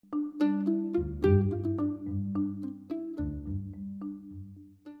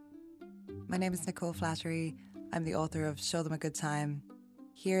My name is Nicole Flattery. I'm the author of Show Them a Good Time.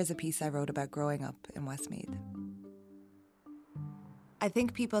 Here's a piece I wrote about growing up in Westmeath. I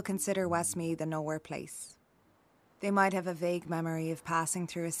think people consider Westmeath a nowhere place. They might have a vague memory of passing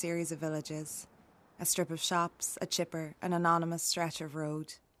through a series of villages, a strip of shops, a chipper, an anonymous stretch of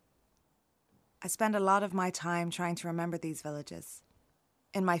road. I spend a lot of my time trying to remember these villages.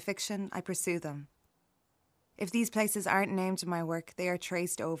 In my fiction, I pursue them. If these places aren't named in my work, they are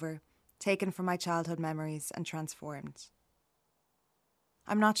traced over, taken from my childhood memories and transformed.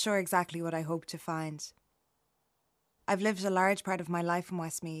 I'm not sure exactly what I hope to find. I've lived a large part of my life in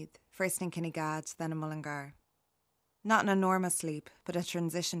Westmeath, first in Kinnegad, then in Mullingar. Not an enormous leap, but a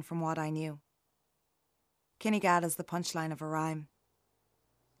transition from what I knew. Kinnegad is the punchline of a rhyme.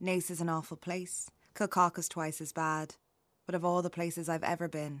 Naas is an awful place, Kilcock is twice as bad, but of all the places I've ever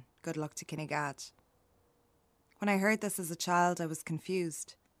been, good luck to Kinnegad. When I heard this as a child, I was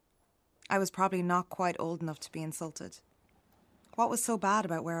confused. I was probably not quite old enough to be insulted. What was so bad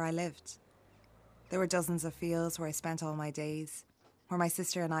about where I lived? There were dozens of fields where I spent all my days, where my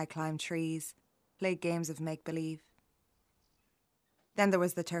sister and I climbed trees, played games of make-believe. Then there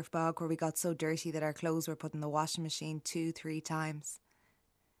was the turf bog where we got so dirty that our clothes were put in the washing machine 2-3 times.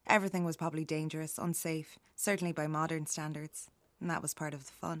 Everything was probably dangerous, unsafe, certainly by modern standards, and that was part of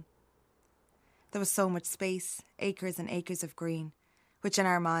the fun. There was so much space, acres and acres of green, which in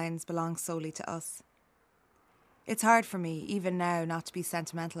our minds belonged solely to us. It's hard for me, even now, not to be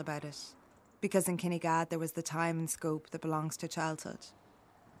sentimental about it, because in Kinnegad there was the time and scope that belongs to childhood.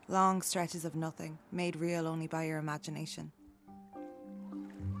 Long stretches of nothing, made real only by your imagination.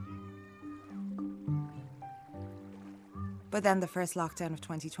 But then the first lockdown of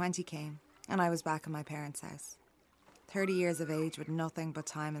 2020 came, and I was back in my parents' house. 30 years of age with nothing but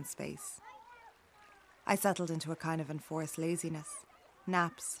time and space. I settled into a kind of enforced laziness.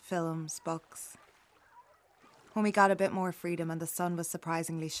 Naps, films, books. When we got a bit more freedom and the sun was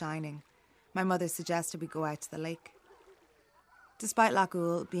surprisingly shining, my mother suggested we go out to the lake. Despite Lough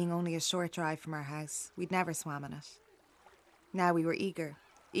Owel being only a short drive from our house, we'd never swam in it. Now we were eager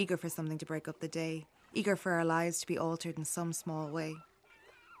for something to break up the day, eager for our lives to be altered in some small way.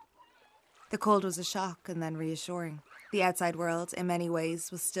 The cold was a shock and then reassuring. The outside world, in many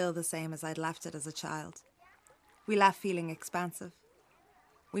ways, was still the same as I'd left it as a child. We left feeling expansive.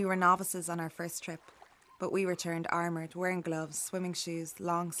 We were novices on our first trip, but we returned armoured, wearing gloves, swimming shoes,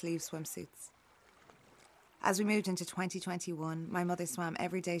 long-sleeve swimsuits. As we moved into 2021, my mother swam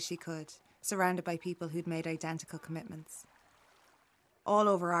every day she could, surrounded by people who'd made identical commitments. All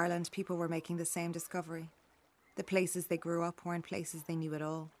over Ireland, people were making the same discovery. The places they grew up weren't places they knew at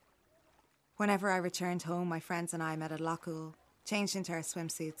all. Whenever I returned home, my friends and I met at Lough Owel, changed into our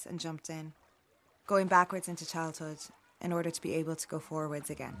swimsuits and jumped in, going backwards into childhood in order to be able to go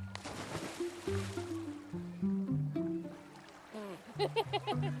forwards again.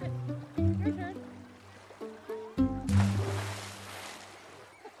 Your turn.